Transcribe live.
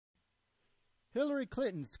Hillary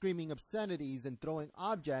Clinton screaming obscenities and throwing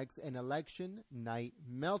objects in election night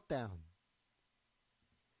meltdown.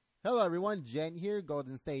 Hello everyone, Jen here,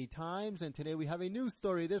 Golden State Times, and today we have a news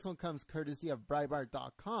story. This one comes courtesy of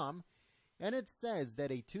Breitbart.com, and it says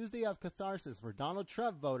that a Tuesday of catharsis for Donald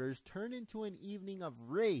Trump voters turned into an evening of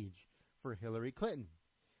rage for Hillary Clinton.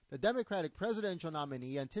 The Democratic presidential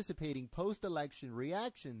nominee, anticipating post-election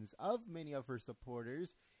reactions of many of her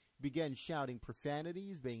supporters, began shouting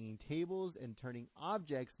profanities, banging tables, and turning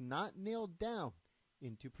objects not nailed down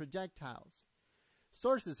into projectiles.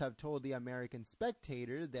 Sources have told the American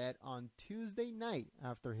Spectator that on Tuesday night,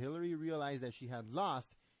 after Hillary realized that she had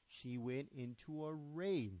lost, she went into a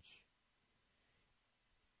rage.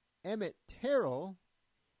 Emmett Terrell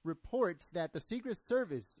reports that the Secret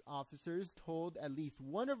Service officers told at least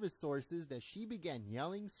one of his sources that she began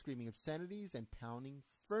yelling, screaming obscenities, and pounding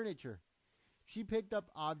furniture. She picked up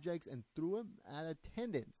objects and threw them at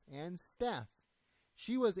attendants and staff.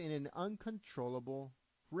 She was in an uncontrollable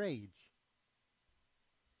rage.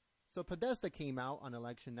 So Podesta came out on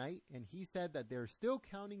election night, and he said that they're still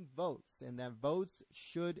counting votes and that votes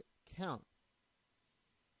should count.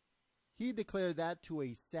 He declared that to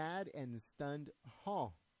a sad and stunned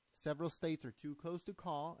Hall. Several states are too close to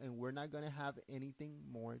call, and we're not going to have anything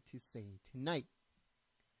more to say tonight.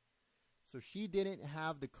 So she didn't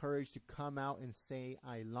have the courage to come out and say,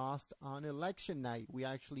 I lost on election night. We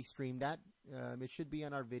actually streamed that. It should be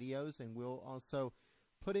on our videos, and we'll also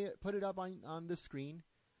put it up on the screen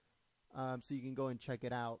so you can go and check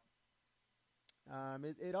it out.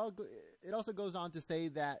 It also goes on to say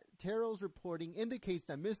that Terrell's reporting indicates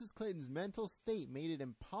that Mrs. Clinton's mental state made it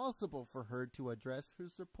impossible for her to address her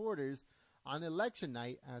supporters on election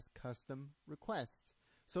night as custom requests.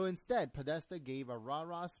 So instead, Podesta gave a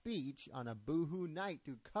rah-rah speech on a boohoo night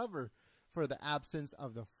to cover for the absence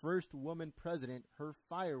of the first woman president, her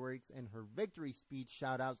fireworks, and her victory speech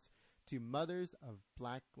shout-outs to mothers of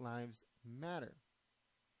Black Lives Matter.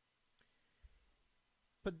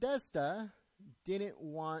 Podesta didn't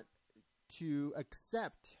want to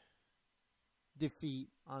accept defeat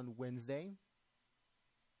on Wednesday.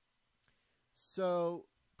 So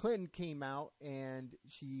Clinton came out and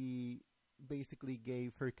she basically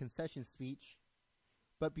gave her concession speech.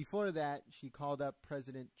 But before that, she called up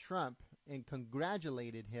President Trump and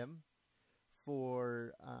congratulated him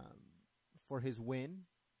for his win.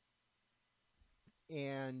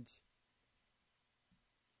 And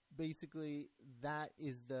basically, that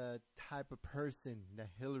is the type of person that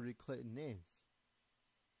Hillary Clinton is.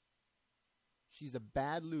 She's a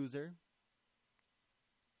bad loser,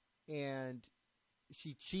 and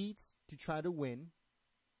she cheats to try to win,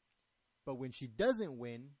 but when she doesn't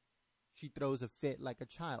win, she throws a fit like a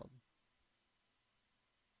child.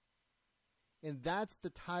 And that's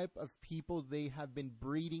the type of people they have been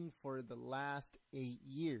breeding for the last 8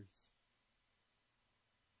 years.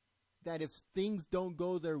 That if things don't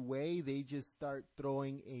go their way, they just start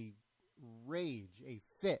throwing a rage, a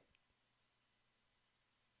fit.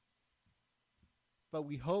 But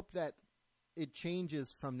we hope that it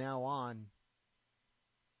changes from now on,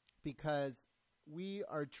 because we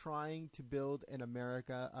are trying to build an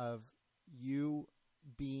America of you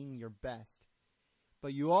being your best.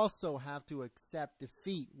 But you also have to accept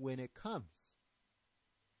defeat when it comes.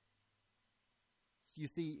 You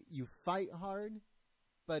see, you fight hard,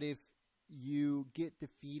 but if you get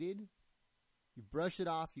defeated, you brush it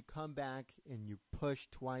off, you come back, and you push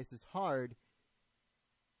twice as hard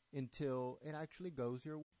until it actually goes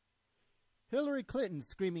your way. Hillary Clinton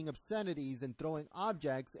screaming obscenities and throwing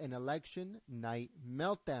objects in election night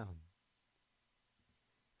meltdown.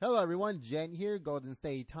 Hello everyone, Jen here, Golden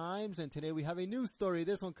State Times, and today we have a news story.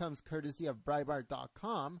 This one comes courtesy of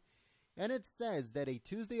Breitbart.com, and it says that a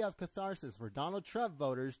Tuesday of catharsis for Donald Trump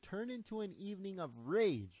voters turned into an evening of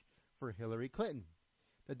rage for Hillary Clinton.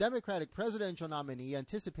 The Democratic presidential nominee,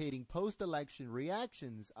 anticipating post-election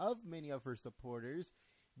reactions of many of her supporters,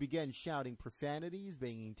 began shouting profanities,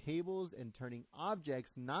 banging tables, and turning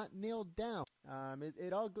objects not nailed down.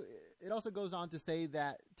 It also goes on to say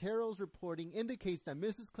that Terrell's reporting indicates that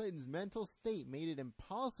Mrs. Clinton's mental state made it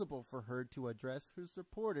impossible for her to address her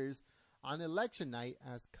supporters on election night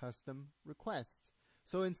as custom requests.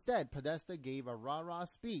 So instead, Podesta gave a rah-rah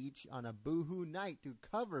speech on a boohoo night to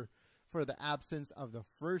cover for the absence of the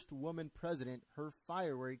first woman president, her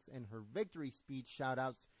fireworks, and her victory speech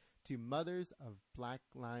shout-outs to mothers of Black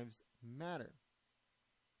Lives Matter.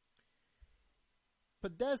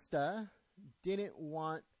 Podesta didn't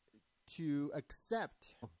want to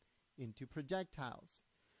accept into projectiles.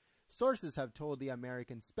 Sources have told the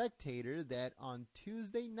American Spectator that on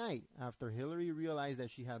Tuesday night, after Hillary realized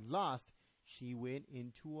that she had lost, she went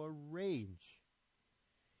into a rage.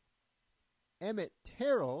 Emmett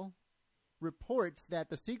Terrell reports that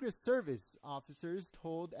the Secret Service officers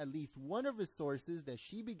told at least one of his sources that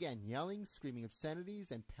she began yelling, screaming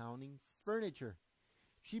obscenities, and pounding furniture.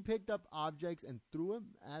 She picked up objects and threw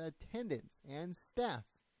them at attendants and staff.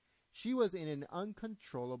 She was in an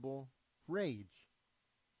uncontrollable rage.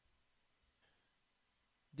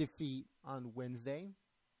 Defeat on Wednesday.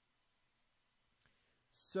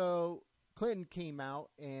 So Clinton came out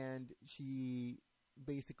and she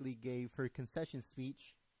basically gave her concession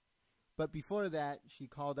speech. But before that, she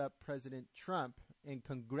called up President Trump and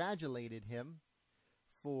congratulated him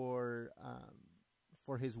for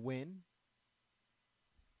his win.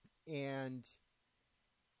 And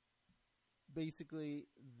basically,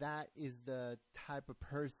 that is the type of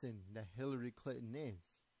person that Hillary Clinton is.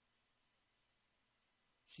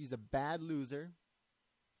 She's a bad loser.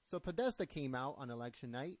 So Podesta came out on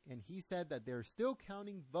election night, and he said that they're still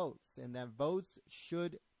counting votes and that votes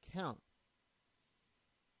should count.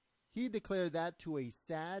 He declared that to a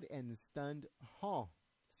sad and stunned Hall.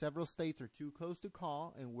 Several states are too close to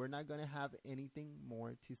call, and we're not going to have anything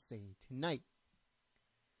more to say tonight.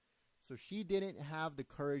 So she didn't have the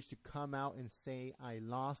courage to come out and say, I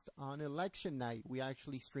lost on election night. We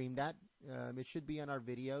actually streamed that. It should be on our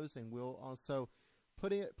videos, and we'll also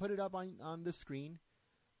put it up on the screen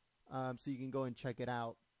so you can go and check it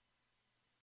out.